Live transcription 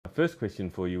First question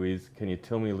for you is, can you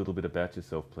tell me a little bit about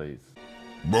yourself, please?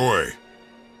 Boy,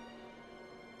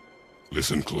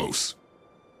 listen close.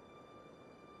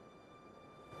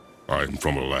 I'm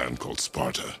from a land called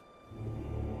Sparta.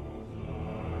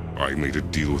 I made a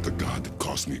deal with the god that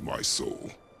cost me my soul.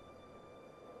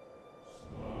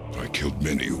 I killed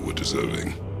many who were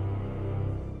deserving,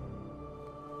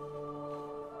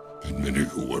 and many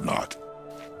who were not.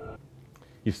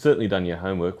 You've certainly done your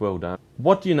homework, well done.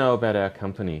 What do you know about our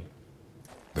company?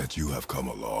 That you have come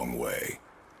a long way.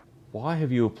 Why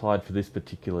have you applied for this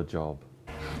particular job?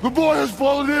 The boy has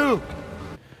fallen ill!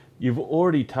 You've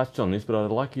already touched on this, but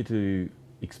I'd like you to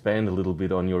expand a little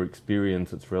bit on your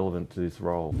experience that's relevant to this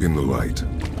role. In the light,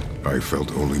 I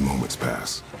felt only moments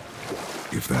pass.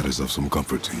 If that is of some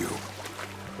comfort to you.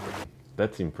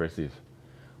 That's impressive.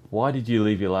 Why did you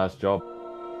leave your last job?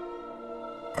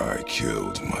 I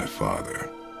killed my father.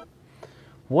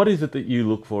 What is it that you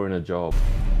look for in a job?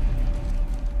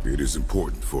 It is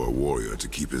important for a warrior to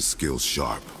keep his skills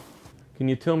sharp. Can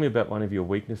you tell me about one of your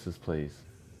weaknesses, please?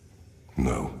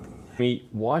 No.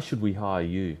 Why should we hire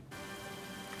you?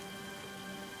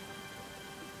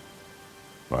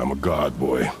 I'm a god,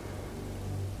 boy.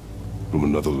 From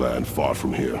another land far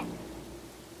from here.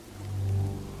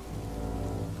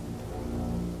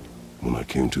 When I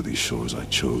came to these shores, I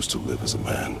chose to live as a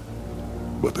man.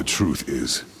 But the truth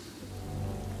is,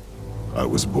 I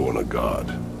was born a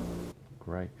god.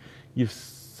 Great. You've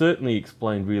certainly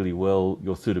explained really well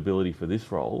your suitability for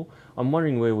this role. I'm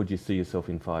wondering, where would you see yourself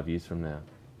in 5 years from now?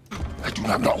 I do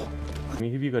not know. Have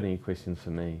you got any questions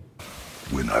for me?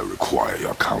 When I require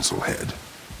your council head,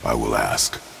 I will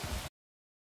ask.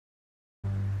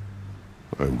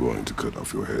 I'm going to cut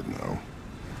off your head now.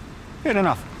 Good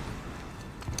enough.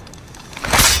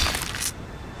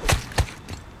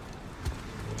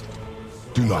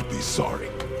 Do not be sorry.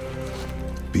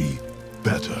 Be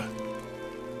better.